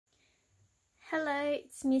Hello,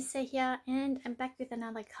 it's me Saskja and I'm back with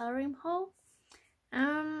another coloring haul.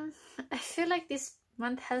 I feel like this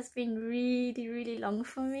month has been really long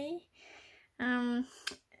for me. I've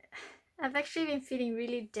actually been feeling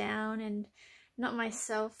really down and not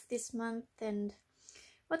myself this month, and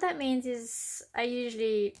what that means is I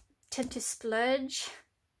usually tend to splurge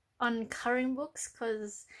on coloring books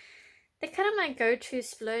because they're kind of my go-to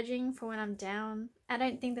splurging for when I'm down. I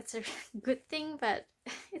don't think that's a good thing, but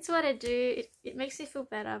it's what I do. It makes me feel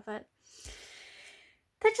better, but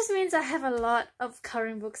that just means I have a lot of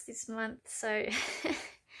coloring books this month, so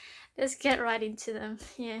let's get right into them.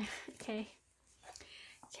 Yeah, okay.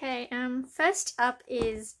 First up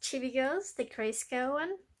is Chibi Girls, the Greyscale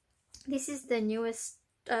one. This is the newest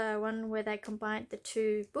one where they combined the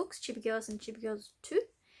two books, Chibi Girls and Chibi Girls 2.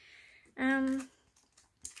 I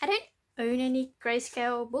don't own any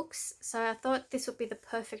Greyscale books, so I thought this would be the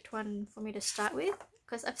perfect one for me to start with,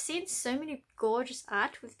 because I've seen so many gorgeous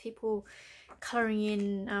art with people colouring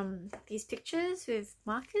in these pictures with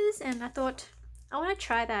markers, and I thought I want to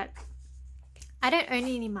try that. I don't own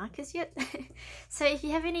any markers yet, so if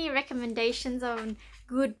you have any recommendations on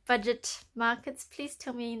good budget markers, please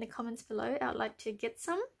tell me in the comments below. I'd like to get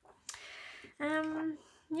some.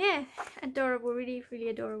 Yeah, adorable, really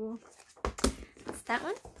adorable. That's that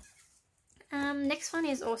one. Next one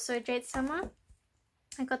is also Jade Summer.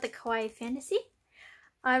 I got the Kawaii Fantasy.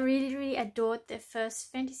 I really adored their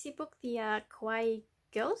first fantasy book, the Kawaii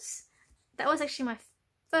Girls. That was actually my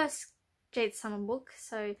first Jade Summer book,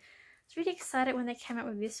 so I was really excited when they came out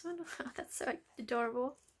with this one. That's so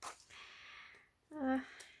adorable.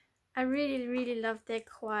 I really love their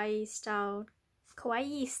kawaii style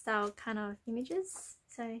kind of images,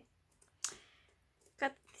 so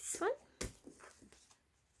got this one.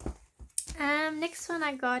 Next one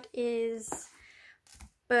I got is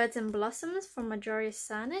Birds and Blossoms from Marjorie's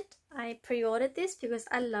Sarnat. I pre-ordered this because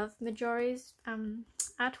I love Marjorie's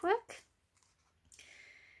artwork.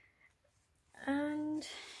 And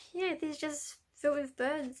yeah, this is just filled with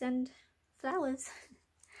birds and flowers.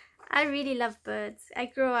 I really love birds. I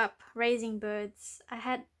grew up raising birds. I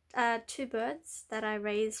had 2 birds that I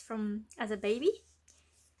raised from as a baby.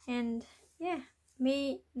 And yeah,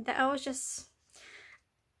 I was just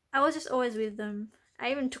always with them. I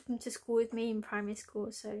even took them to school with me in primary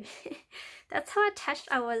school, so that's how attached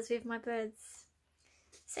I was with my birds.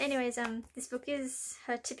 So anyways, this book is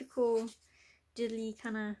her typical diddly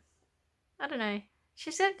kind of, I don't know,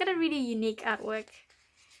 she's got a really unique artwork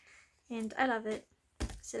and I love it.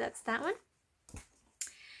 So that's that one.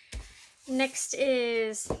 Next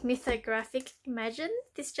is Mythographic Imagine.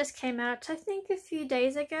 This just came out I think a few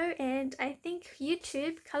days ago, and I think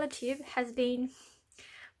ColourTube has been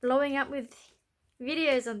blowing up with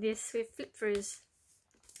videos on this with flip throughs.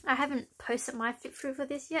 I haven't posted my flip through for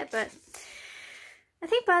this yet, but I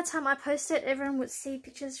think by the time I post it, everyone would see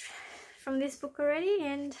pictures from this book already,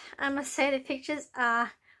 and I must say the pictures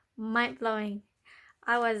are mind-blowing.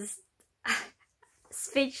 I was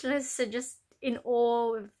speechless and just in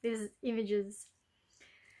awe of these images.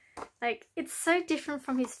 Like, it's so different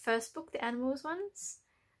from his first book, the animals ones.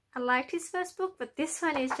 I liked his first book, but this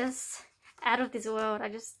one is just out of this world. I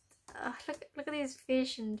just look at these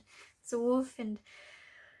fish and this wolf, and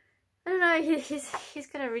I don't know, he's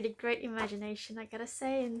got a really great imagination, I gotta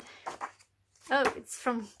say. And oh, it's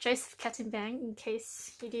from Joseph Catimbang, in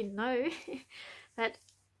case you didn't know. But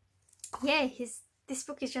yeah, this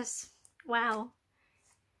book is just wow.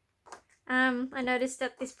 I noticed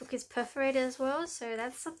that this book is perforated as well, so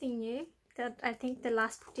that's something new that I think the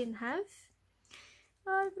last book didn't have.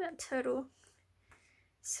 Oh, look at that turtle.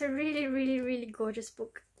 So really gorgeous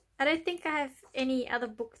book. I don't think I have any other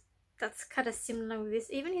book that's kind of similar with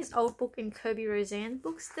this. Even his old book in Kirby Roseanne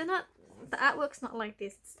books, the artwork's not like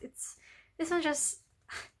this. This one just,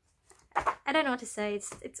 I don't know what to say.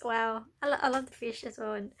 It's wow. I love the fish as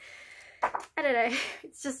well, and I don't know,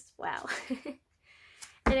 it's just wow.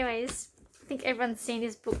 Anyways, I think everyone's seen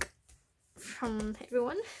this book from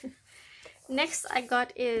everyone. Next I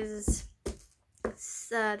got is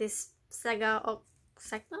this Sagor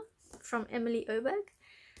Sägner from Emelie Öberg.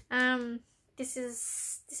 This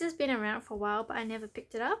has been around for a while, but I never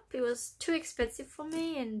picked it up. It was too expensive for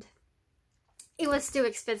me, and it was still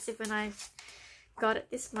expensive when I got it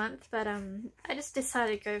this month, but I just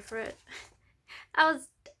decided to go for it. I was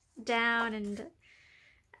down and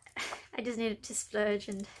I just needed to splurge,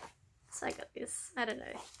 and so I got this. I don't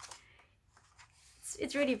know,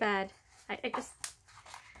 it's really bad. I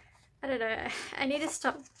don't know, I need to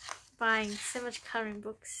stop buying so much colouring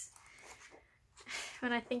books.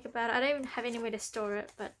 When I think about it, I don't even have anywhere to store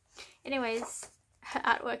it. But anyways, her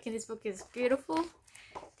artwork in this book is beautiful.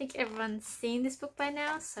 I think think everyone's seen this book by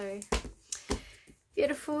now, so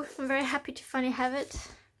beautiful. I'm very happy to finally have it.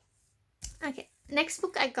 Okay, next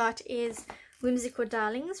book I got is Whimsical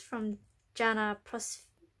Darlings from Janna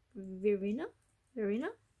Prosvirina.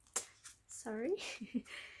 Sorry.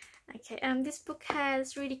 Okay, this book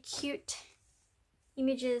has really cute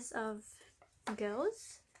images of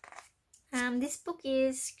girls. This book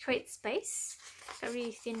is Create Space. Got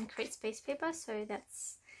really thin Create Space paper, so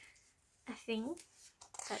that's a thing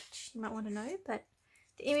that you might want to know, but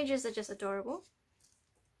the images are just adorable.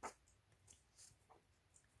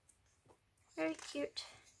 Very cute.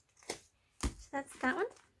 So that's that one.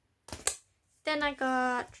 Then I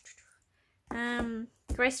got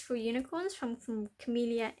Graceful Unicorns from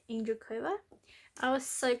Kameliya Angelkova. I was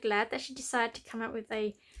so glad that she decided to come out with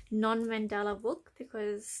a non-mandala book,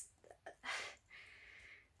 because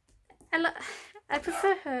I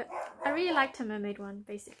prefer her. I really liked her mermaid one,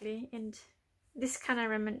 basically, and this kind of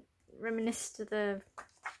reminisced to the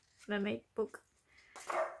mermaid book.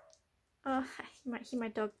 Oh, you might hear my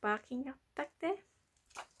dog barking up back there.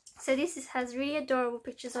 So this has really adorable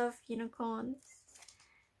pictures of unicorns.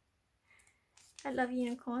 I love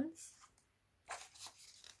unicorns.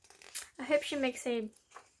 I hope she makes a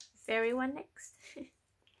fairy one next.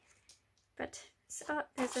 But oh,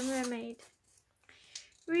 there's a mermaid.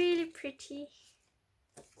 Really pretty.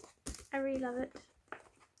 I really love it.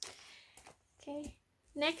 Okay,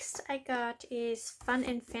 next I got is Fun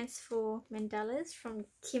and Fanciful Mandalas from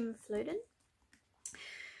Flodin.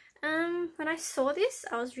 When I saw this,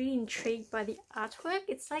 I was really intrigued by the artwork.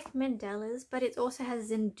 It's like mandalas, but it also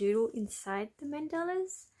has Zendoodle inside the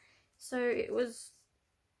mandalas. So it was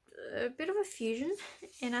a bit of a fusion,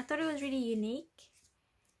 and I thought it was really unique.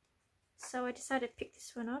 So I decided to pick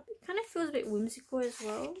this one up. It kind of feels a bit whimsical as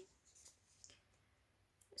well.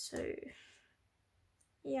 So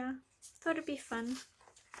yeah, thought it'd be fun.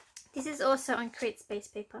 This is also on Create Space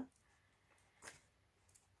paper.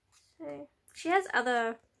 So she has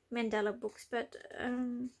other mandala books, but I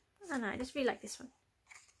don't know, I just really like this one.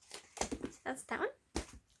 So that's that one.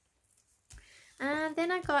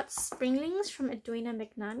 Then I got Springlings from Edwina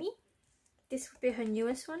Namee. This would be her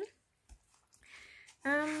newest one.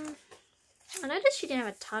 I noticed she didn't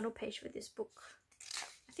have a title page for this book.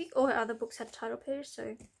 I think all her other books had a title page,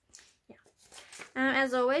 so yeah.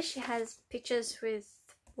 As always, she has pictures with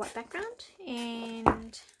white background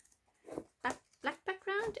and black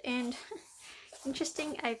background, and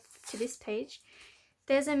interesting to this page,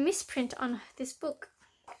 there's a misprint on this book.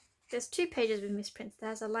 There's 2 pages with misprints.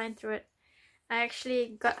 There's a line through it. I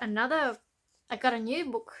actually got a new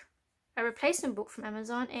book, a replacement book from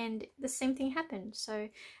Amazon, and the same thing happened. So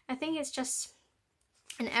I think it's just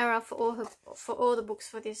an error for all the books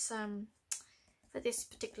for this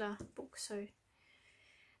particular book. So,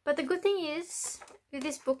 but the good thing is with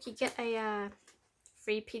this book you get a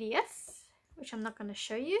free PDF, which I'm not going to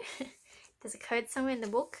show you. There's a code somewhere in the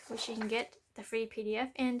book which you can get the free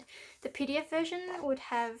PDF, and the PDF version would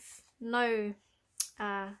have no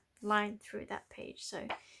line through that page, so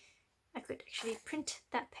I could actually print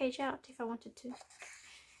that page out if I wanted to.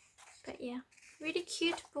 But yeah, really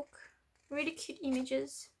cute book, really cute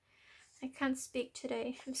images. I can't speak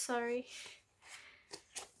today, I'm sorry.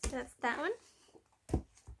 So that's that one.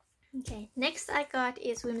 Okay, next I got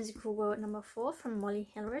is Whimsical World number 4 from Molly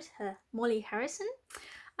Harrison.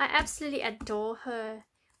 I absolutely adore her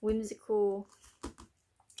whimsical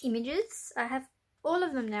images. I have all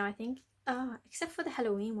of them now, I think. Except for the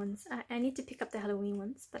Halloween ones. I need to pick up the Halloween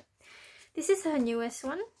ones, but this is her newest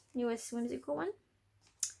whimsical one.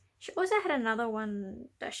 She also had another one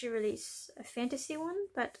that she released, a fantasy one,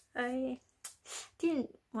 but I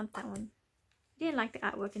didn't want that one. Didn't like the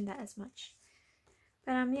artwork in that as much.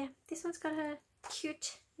 But yeah, this one's got her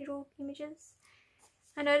cute little images.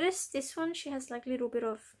 I noticed this one, she has like a little bit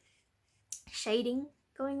of shading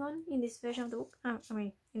going on in this version of the book.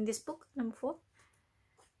 In this book, number 4.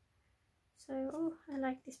 So, oh, I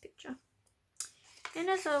like this picture. And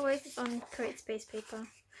as always, it's on Create Space paper.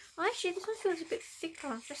 Oh, actually, this one feels a bit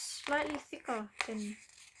thicker, just slightly thicker than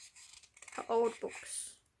her old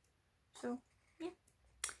books. So, yeah,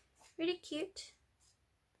 really cute.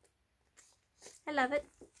 I love it.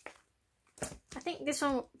 I think this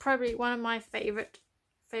one probably one of my favorite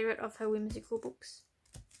of her whimsical books.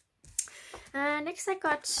 Next, I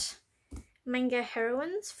got Manga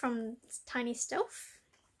Heroines from Tiny Stelf.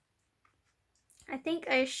 I think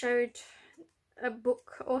I showed a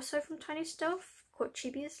book also from Tiny Stelf called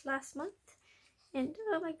Chibi's last month, and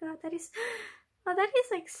oh my god, that is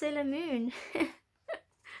like Sailor Moon.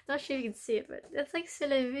 Not sure if you can see it, but that's like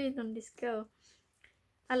Sailor Moon on this girl.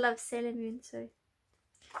 I love Sailor Moon, so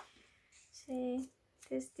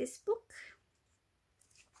there's this book.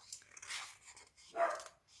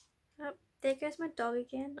 Oh, there goes my dog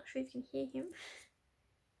again. Not sure if you can hear him.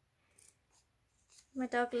 My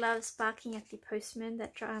dog loves barking at the postman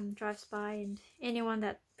that drives by and anyone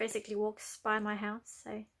that basically walks by my house.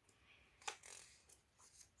 So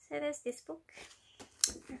there's this book.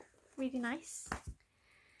 Really nice.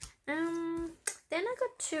 Then I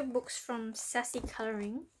got two books from Sassy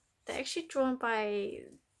Colouring. They're actually drawn by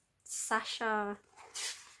Sasha.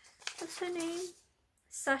 What's her name?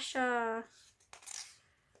 Sasha.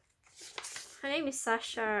 Her name is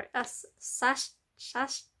Sasha.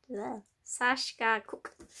 Saskja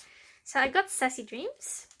Cook. So I got Sassy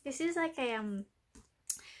Dreams. This is like a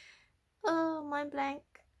oh, mind blank.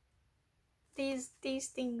 These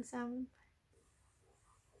things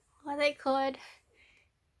what are they called?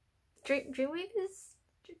 Dreamweavers?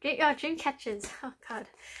 Dream catchers. Oh god,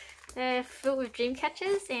 they're filled with dream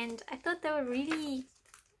catchers, and I thought they were really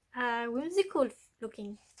whimsical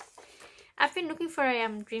looking. I've been looking for a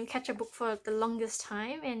Dreamcatcher book for the longest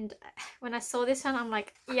time, and when I saw this one, I'm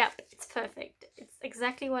like, yep, it's perfect. It's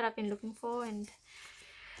exactly what I've been looking for, and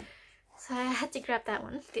so I had to grab that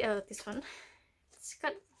one. This one. It's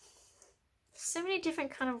got so many different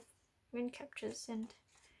kind of wind captures, and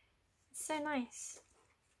it's so nice.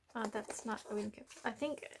 Oh, that's not a wind capture. I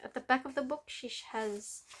think at the back of the book she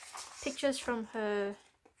has pictures from her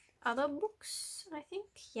other books, I think.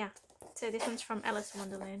 Yeah. So this one's from Alice in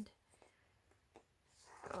Wonderland.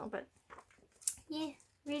 Oh, but yeah,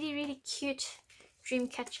 really cute dream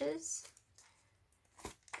catchers.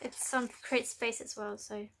 It's on Create Space as well,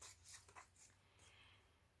 so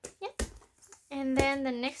yeah. And then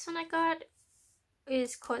the next one I got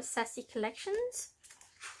is called Sassy Collections.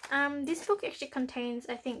 This book actually contains,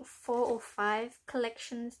 I think, 4 or 5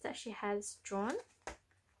 collections that she has drawn.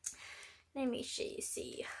 Let me see.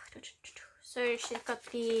 So she's got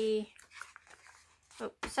the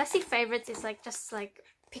Sassy Favorites is like just like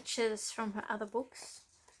pictures from her other books,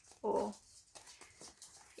 or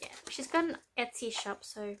yeah, she's got an Etsy shop.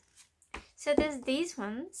 So there's these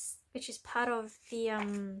ones, which is part of the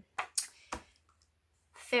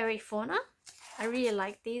fairy fauna. I really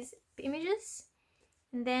like these images.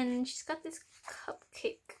 And then she's got this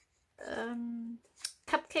cupcake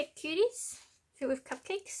cuties filled with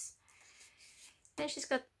cupcakes. Then she's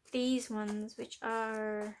got these ones, which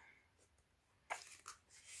are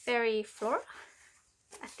fairy flora.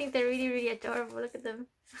 I think they're really adorable. Look at them.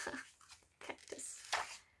 Cactus.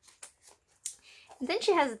 And then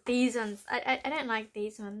she has these ones. I don't like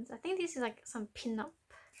these ones. I think this is like some pin-up.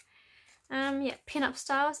 Yeah, pin-up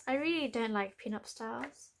styles. I really don't like pin-up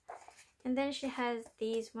styles. And then she has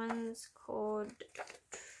these ones called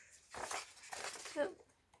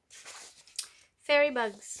fairy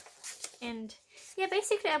bugs. And yeah,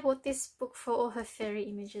 basically I bought this book for all her fairy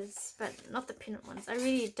images, but not the pin-up ones. I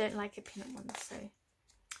really don't like the pin-up ones, so yeah.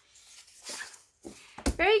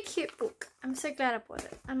 Very cute book. I'm so glad I bought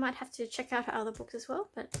it. I might have to check out her other books as well,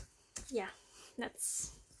 but yeah,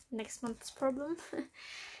 that's next month's problem.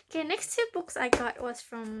 Okay, next 2 books I got was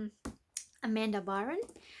from Amanda Byron.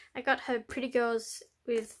 I got her Pretty Girls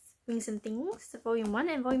with Wings and Things, volume 1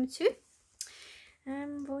 and volume 2.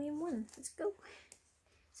 Volume 1, let's go.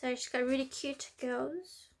 So she's got really cute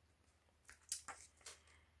girls.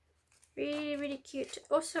 Really cute.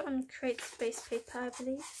 Also on Create Space paper, I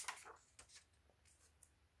believe.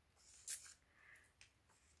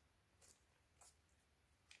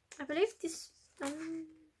 I believe this,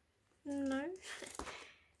 no.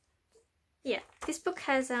 Yeah, this book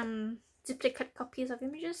has duplicate copies of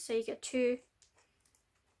images, so you get two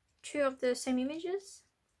of the same images.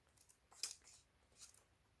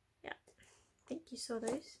 Yeah, I think you saw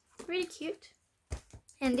those. Really cute.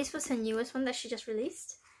 And this was her newest one that she just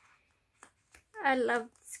released. I love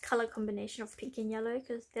this color combination of pink and yellow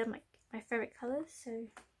because they're my favorite colors, so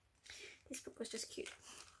this book was just cute.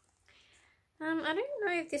 I don't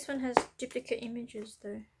know if this one has duplicate images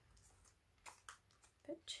though,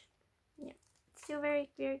 but yeah, still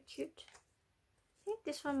very cute. I think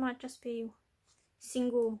this one might just be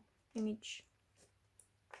single image,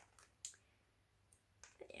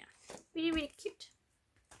 but yeah, really cute.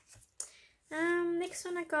 Next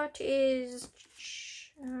one I got is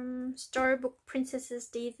Storybook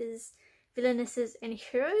Princesses, Divas, Villainesses and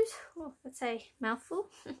Heroes. Oh, that's a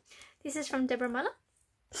mouthful. This is from Deborah Muller.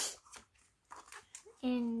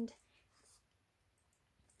 And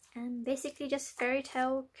basically just fairy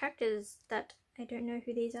tale characters that I don't know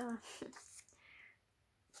who these are.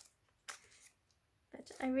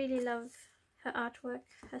 But I really love her artwork,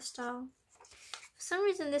 her style. For some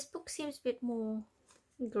reason this book seems a bit more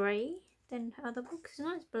grey than her other books. It's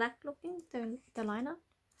not as black looking, the liner.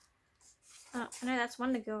 I know that's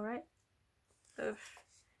Wonder Girl, right? Ugh.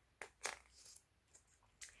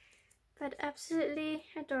 But absolutely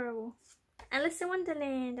adorable. Alice in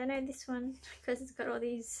Wonderland. I know this one because it's got all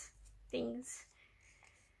these things.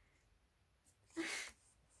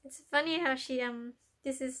 It's funny how she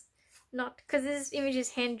this is not, because this image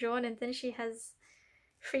is hand drawn, and then she has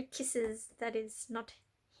 3 kisses that is not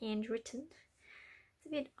handwritten. It's a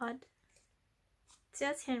bit odd. See,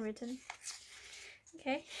 that's handwritten.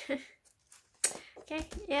 Okay. Okay,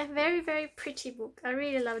 yeah, very, very pretty book. I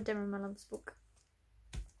really love Deborah Muller's book.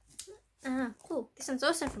 Cool. This one's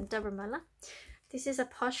also from Deborah Muller. This is a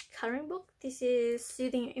posh colouring book. This is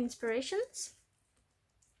Soothing Inspirations.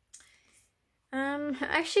 I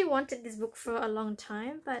actually wanted this book for a long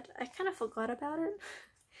time, but I kind of forgot about it.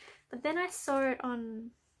 But then I saw it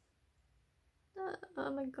on...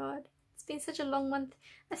 oh my god, it's been such a long month.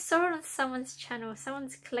 I saw it on someone's channel,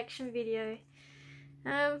 someone's collection video.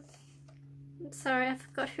 I'm sorry, I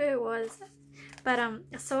forgot who it was. But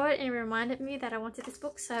I saw it and it reminded me that I wanted this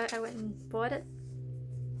book, so I went and bought it.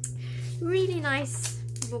 Really nice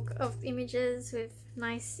book of images with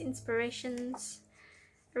nice inspirations.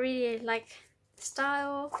 I really like the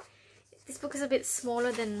style. This book is a bit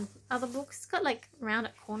smaller than other books. It's got like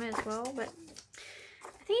rounded corners as well, but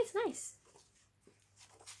I think it's nice.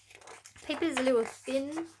 Paper is a little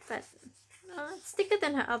thin, but it's thicker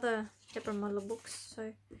than her other Deborah Muller books,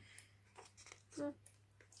 so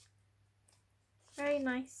very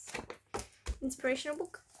nice. Inspirational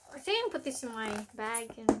book. I think I'll put this in my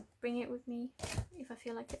bag and bring it with me if I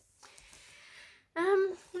feel like it.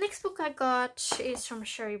 Next book I got is from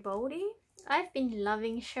Sherry Boldy. I've been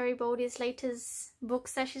loving Sherry Boldy's latest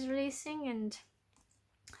books that she's releasing, and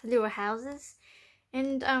Little Houses,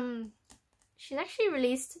 and she's actually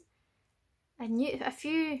released a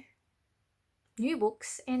few new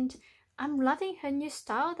books, and I'm loving her new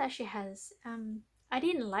style that she has. I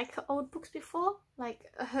didn't like her old books before. Like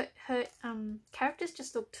her characters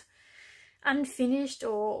just looked unfinished,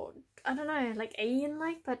 or I don't know, like alien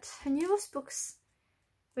like. But her newest books,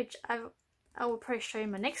 which I will probably show you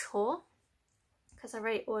in my next haul because I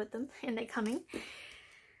already ordered them and they're coming.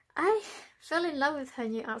 I fell in love with her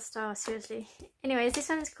new art style, seriously. Anyways, this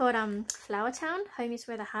one's called Flower Town, Home is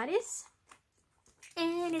Where the Heart Is.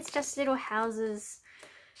 And it's just little houses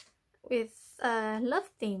with a love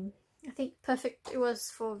theme. I think perfect, it was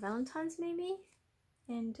for Valentine's maybe.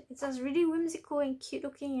 And it's just really whimsical and cute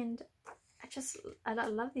looking, and I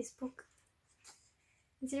love this book.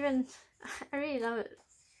 It's even, I really love it.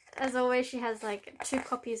 As always, she has like 2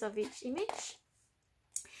 copies of each image.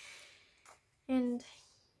 And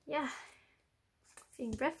yeah,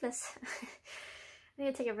 feeling breathless. I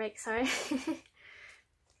need to take a break, sorry.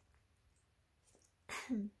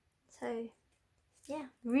 So yeah,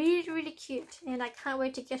 really, really cute, and I can't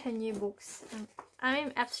wait to get her new books.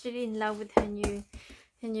 I'm absolutely in love with her new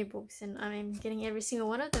books, and I'm getting every single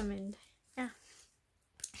one of them. And yeah,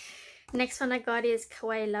 next one I got is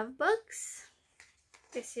Kawaii Love Bugs.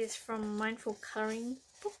 This is from Mindful Colouring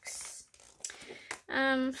Books.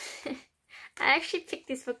 I actually picked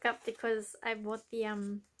this book up because I bought the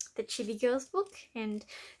Chibi Girls book, and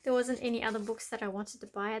there wasn't any other books that I wanted to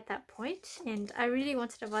buy at that point, and I really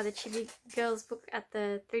wanted to buy the Chibi Girls book at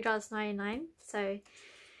the $3.99. So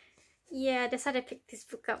yeah, I decided to pick this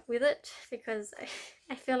book up with it because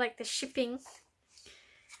I feel like the shipping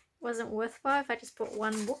wasn't worthwhile if I just bought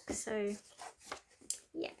one book. So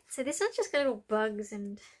yeah, so this one's just got little bugs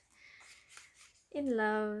and in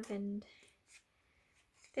love, and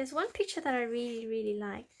there's one picture that I really, really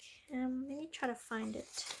like. Let me try to find it.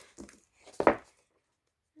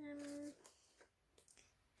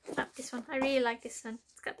 This one. I really like this one.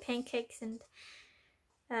 It's got pancakes and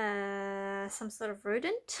some sort of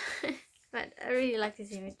rodent. But I really like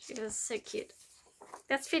this image. It was so cute.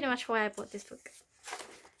 That's pretty much why I bought this book.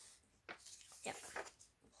 Yep.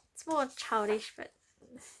 It's more childish, but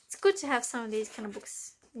it's good to have some of these kind of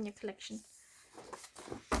books in your collection.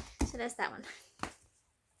 So there's that one.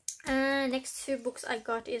 Next 2 books I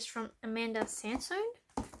got is from Amanda Sansone.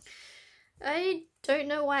 I don't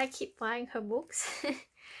know why I keep buying her books.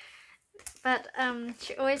 But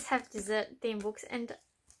she always have dessert themed books, and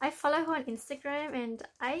I follow her on Instagram, and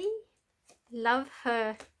I love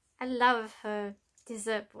her. I love her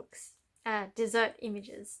dessert books, dessert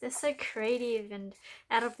images. They're so creative and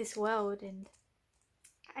out of this world, and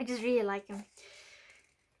I just really like them.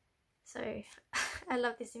 So I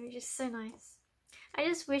love this image. It's so nice. I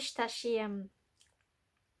just wish that she had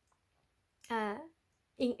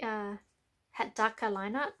darker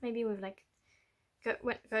line art, maybe with like go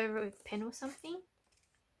over it with pen or something.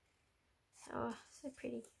 So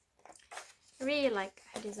pretty. I really like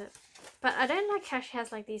her dessert, but I don't like how she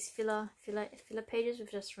has like these filler pages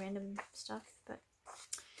with just random stuff. But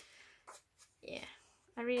yeah,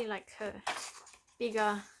 I really like her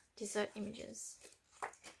bigger dessert images.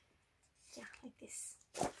 Yeah, like this.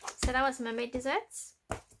 So that was mermaid desserts,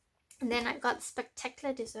 and then I got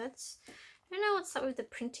spectacular desserts. I don't know what's up with the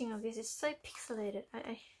printing of this. It's so pixelated.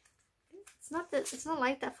 It's not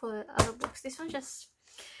like that for other books. This one just,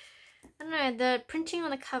 I don't know, the printing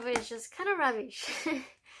on the cover is just kind of rubbish.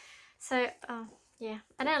 So yeah,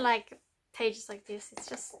 I don't like pages like this. It's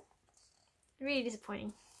just really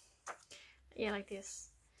disappointing. Yeah, like this.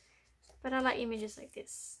 But I like images like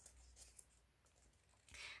this.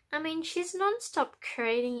 I mean, she's non-stop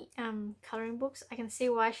creating coloring books. I can see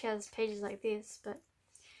why she has pages like this, but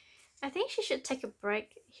I think she should take a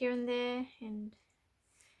break here and there and,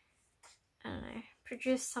 I don't know,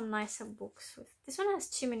 produce some nicer books. This one has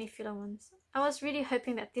too many filler ones. I was really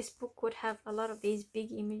hoping that this book would have a lot of these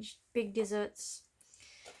big desserts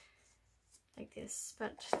like this,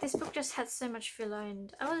 but this book just had so much filler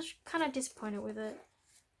and I was kind of disappointed with it.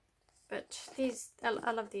 But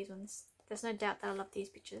I love these ones. There's no doubt that I love these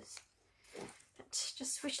pictures. But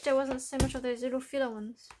just wish there wasn't so much of those little filler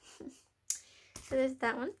ones. So there's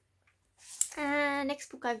that one. Next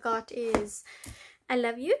book I got is I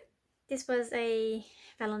Love You. This was a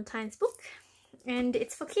Valentine's book and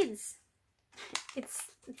it's for kids. It's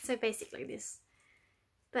so basic like this.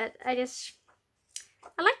 But I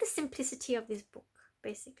like the simplicity of this book,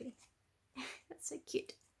 basically. That's so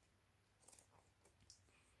cute.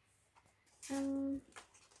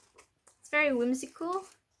 It's very whimsical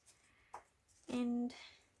and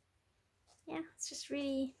yeah, it's just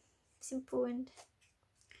really simple and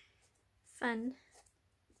fun.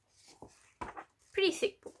 Pretty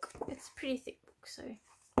thick book. It's a pretty thick book, so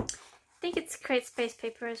I think it's Create Space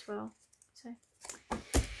paper as well. So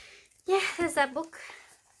yeah, there's that book.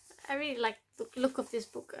 I really like the look of this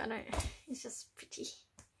book. I know, it's just pretty.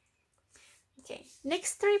 Okay,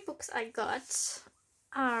 next 3 books I got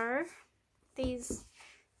are these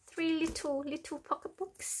 3 little pocket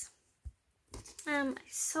books. I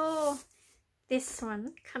saw this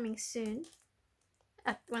one coming soon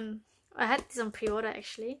when I had this on pre-order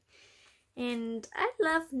actually, and I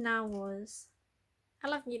love narwhals. I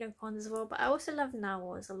love unicorns as well, but I also love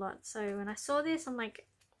narwhals a lot. So when I saw this, I'm like,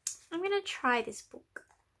 I'm gonna try this book.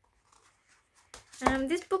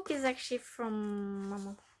 This book is actually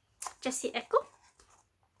from Jessie Echo.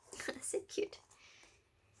 So cute.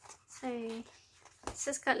 So it's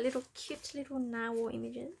just got cute little narwhal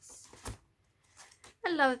images.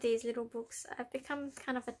 I love these little books. I've become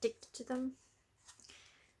kind of addicted to them.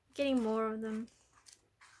 Getting more of them.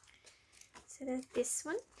 So there's this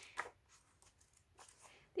one.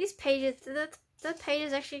 These pages, the page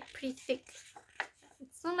is actually pretty thick.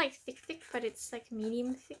 It's not like thick, but it's like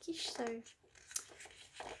medium thickish. So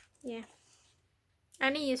yeah, I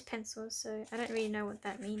only use pencils, so I don't really know what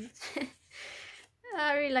that means.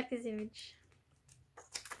 I really like this image.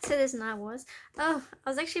 So there's narwhals. Oh, I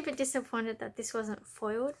was actually a bit disappointed that this wasn't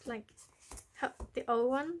foiled like the old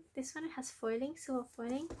one. This one has foiling, silver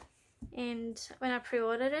foiling. And when I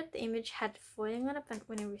pre-ordered it, the image had foiling on it, but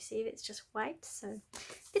when I received it, it's just white. So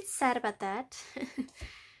a bit sad about that.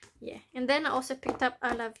 Yeah, and then I also picked up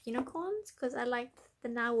I Love Unicorns because I liked the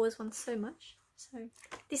narwhals one so much. So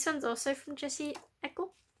this one's also from Jessie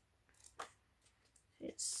Echo.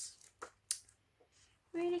 It's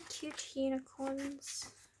really cute unicorns.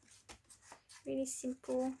 Really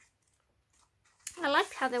simple. I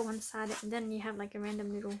like how they're one-sided and then you have like a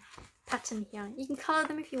random little pattern here. You can color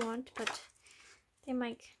them if you want, but they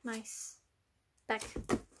make nice back.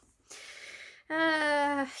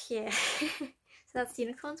 Yeah. So that's the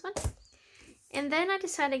unicorns one. And then I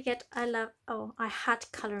decided to get I Heart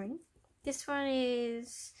Coloring. This one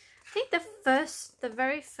is, I think, the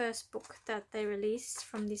very first book that they released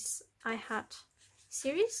from this I Heart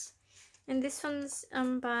series. And this one's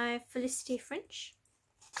by Felicity French.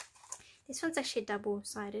 This one's actually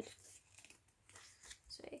double-sided.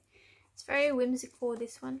 So it's very whimsical,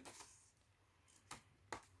 this one.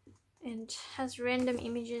 And has random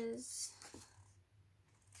images.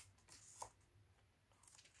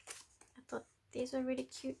 I thought these were really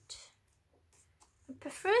cute. I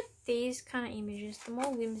prefer these kind of images, the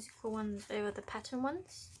more whimsical ones over the pattern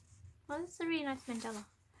ones. Oh, this is a really nice mandala.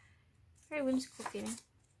 Very whimsical feeling.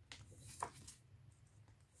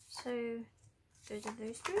 So those are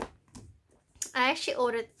those 2. I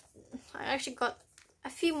actually got a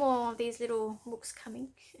few more of these little books coming.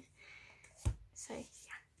 So yeah,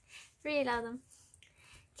 really love them.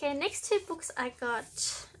 Okay, next 2 books I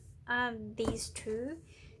got these 2.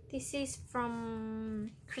 This is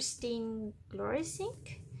from Christine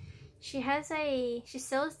Glorysink. She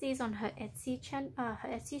sells these on her Etsy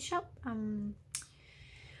shop. I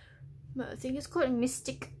think it's called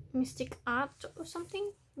Mystic Art or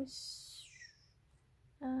something. I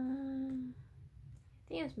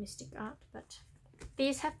think it's Mystic Art, but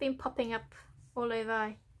these have been popping up all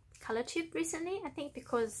over ColourTube recently. I think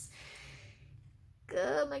because,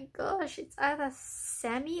 oh my gosh, it's either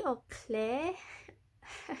Sammy or Claire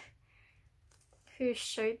who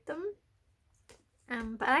showed them.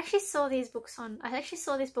 But I actually saw these books on. I actually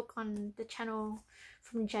saw this book on the channel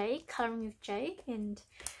from Jade, Colouring with Jade, and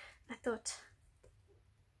I thought,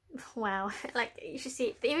 wow, like you should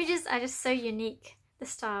see the images are just so unique. The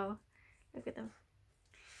style, look at them.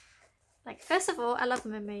 Like, first of all, I love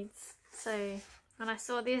mermaids, so when I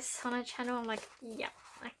saw this on a channel, I'm like, yeah,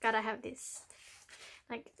 I gotta have this.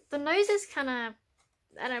 Like, the noses kind of,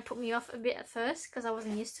 I don't know, put me off a bit at first because I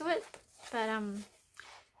wasn't used to it, but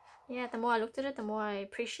yeah, the more I looked at it, the more I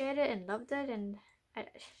appreciated it and loved it, and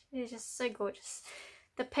it's just so gorgeous.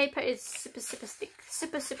 The paper is super thick,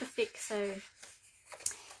 super thick, so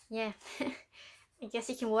yeah. I guess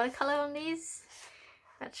you can watercolor on these,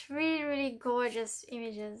 but really gorgeous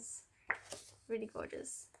images, really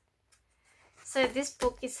gorgeous. So this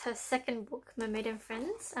book is her second book, Mermaid and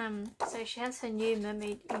Friends. So she has her new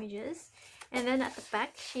mermaid images, and then at the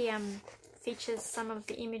back she features some of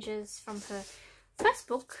the images from her first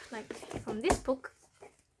book, like from this book,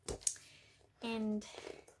 and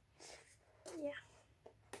yeah,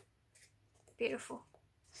 beautiful.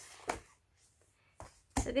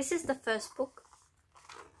 So this is the first book.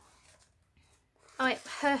 Oh wait,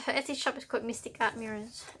 her Etsy shop is called Mystic Art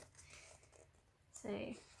Mirrors. So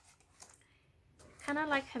kind of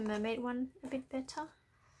like her mermaid one a bit better.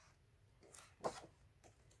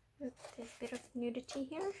 Look, there's a bit of nudity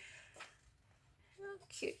here. Oh,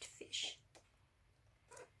 cute fish.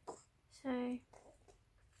 So I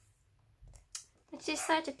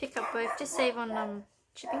decided to pick up both to save on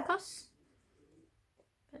shipping costs.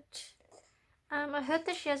 But I heard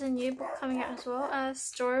that she has a new book coming out as well,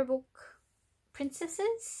 Storybook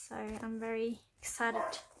Princesses. So I'm very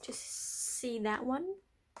excited to see that one.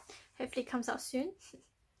 Hopefully it comes out soon.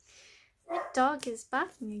 My dog is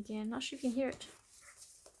barking again. Not sure if you can hear it.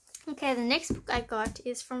 Okay, the next book I got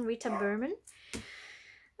is from Rita Berman.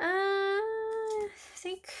 I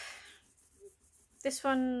think this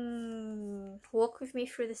one, Walk With Me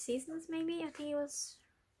Through the Seasons, maybe. I think it was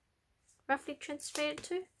roughly translated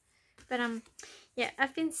to. But yeah,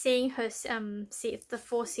 I've been seeing her see the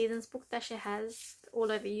 4 seasons book that she has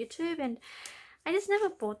all over YouTube, and I just never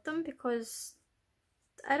bought them because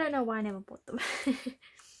I don't know why I never bought them.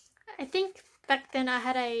 I think back then I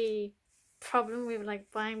had a problem with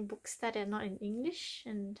like buying books that are not in English,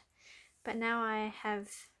 but now I have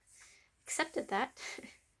accepted that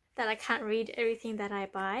that I can't read everything that I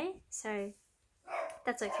buy, so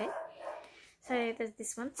that's okay. So there's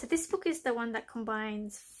this one. So this book is the one that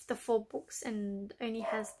combines the 4 books and only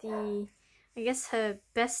has the, I guess, her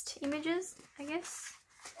best images, I guess.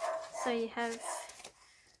 So you have,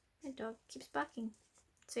 my dog keeps barking.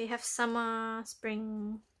 So you have summer,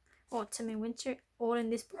 spring, autumn and winter all in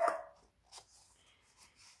this book.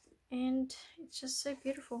 And it's just so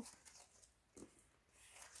beautiful.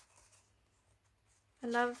 I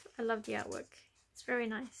love the artwork. It's very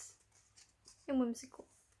nice and whimsical.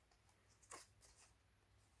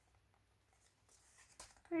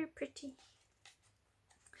 Very pretty.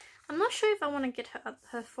 I'm not sure if I want to get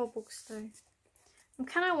her 4 books though. I'm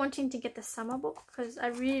kind of wanting to get the summer book because I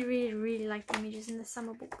really like the images in the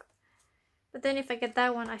summer book. But then if I get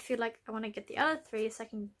that one, I feel like I want to get the other 3 so I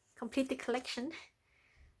can complete the collection.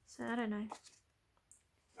 So I don't know.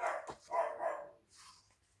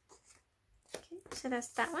 Okay, so that's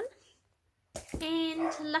that one.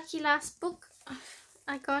 And lucky last book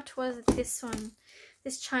I got was this one.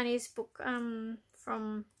 This Chinese book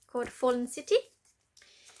called Fallen City.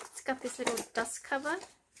 It's got this little dust cover.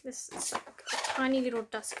 This is like a tiny little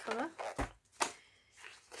dust cover.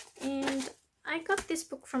 And I got this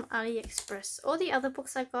book from AliExpress. All the other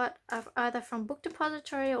books I got are either from Book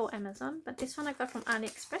Depository or Amazon, but this one I got from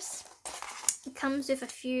AliExpress. It comes with a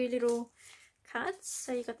few little cards,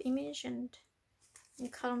 so you got the image and you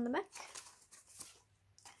cut on the back.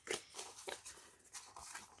 Yeah.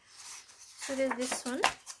 So there's this one.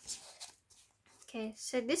 Okay,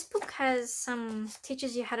 so this book has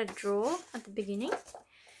teaches you how to draw at the beginning,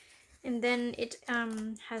 and then it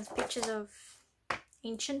has pictures of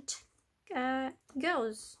ancient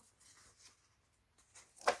girls,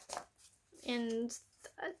 and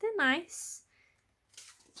they're nice.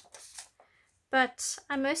 But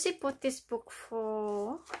I mostly bought this book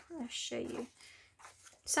for, I'll show you.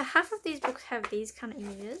 So half of these books have these kind of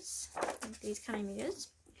images,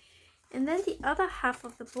 and then the other half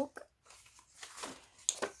of the book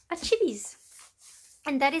are chibis.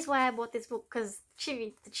 And that is why I bought this book, because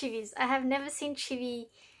the chibis. I have never seen chibi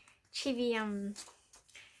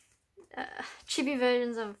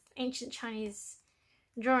versions of ancient Chinese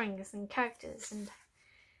drawings and characters, and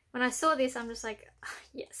when I saw this I'm just like, oh,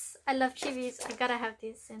 yes, I love chibis, I gotta have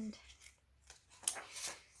this. And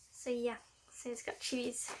so yeah, so it's got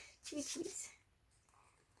chibis.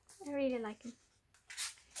 I really like them.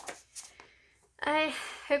 I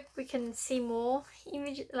hope we can see more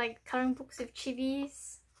image, like coloring books of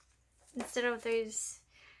chibis instead of those,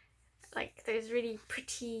 like those really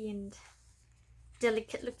pretty and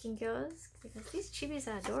delicate looking girls, because these chibis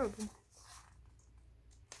are adorable.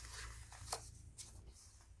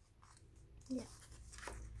 Yeah,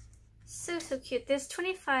 so cute. There's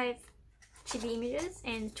 25 chibi images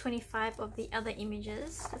and 25 of the other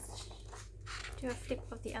images. Let's do a flip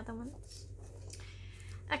of the other ones.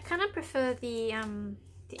 I kind of prefer the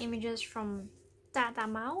images from Da Da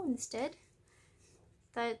Mao instead.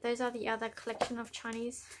 Those are the other collection of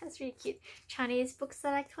Chinese, that's really cute, Chinese books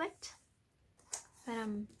that I collect. But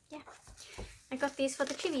yeah, I got these for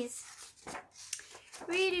the chibis.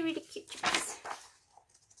 Really cute chibis.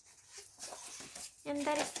 And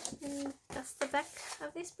that's the back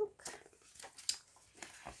of this book.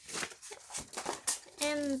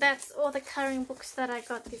 And that's all the coloring books that I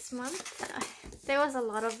got this month. There was a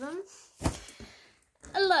lot of them.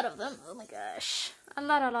 Oh my gosh. A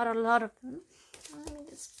lot of them. Let me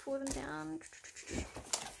just pull them down.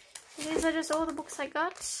 These are just all the books I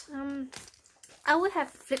got. I would have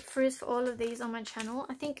flip throughs for all of these on my channel.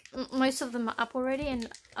 I think most of them are up already and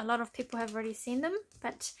a lot of people have already seen them.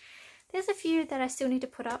 But there's a few that I still need to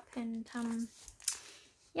put up. And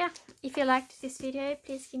yeah, if you liked this video,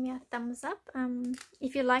 please give me a thumbs up.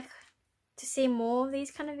 If you like to see more of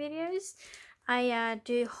these kind of videos, I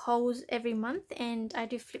do hauls every month and I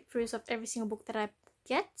do flip throughs of every single book that I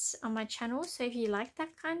get on my channel. So if you like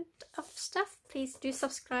that kind of stuff, please do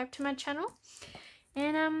subscribe to my channel.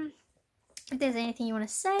 And if there's anything you want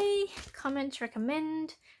to say, comment,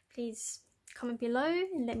 recommend, please comment below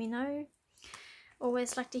and let me know.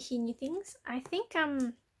 Always like to hear new things. I think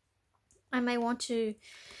I may want to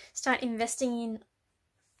start investing in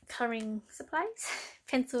coloring supplies,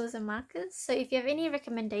 pencils and markers. So if you have any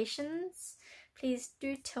recommendations, please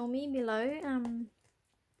do tell me below.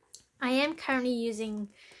 I am currently using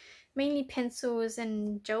mainly pencils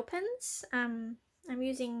and gel pens. I'm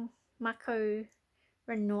using Mako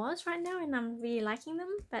Renoirs right now and I'm really liking them,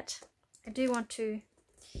 but I do want to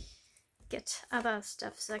get other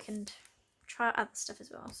stuff so I can try other stuff as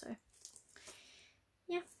well. So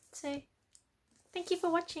yeah, so thank you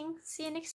for watching. See you next time.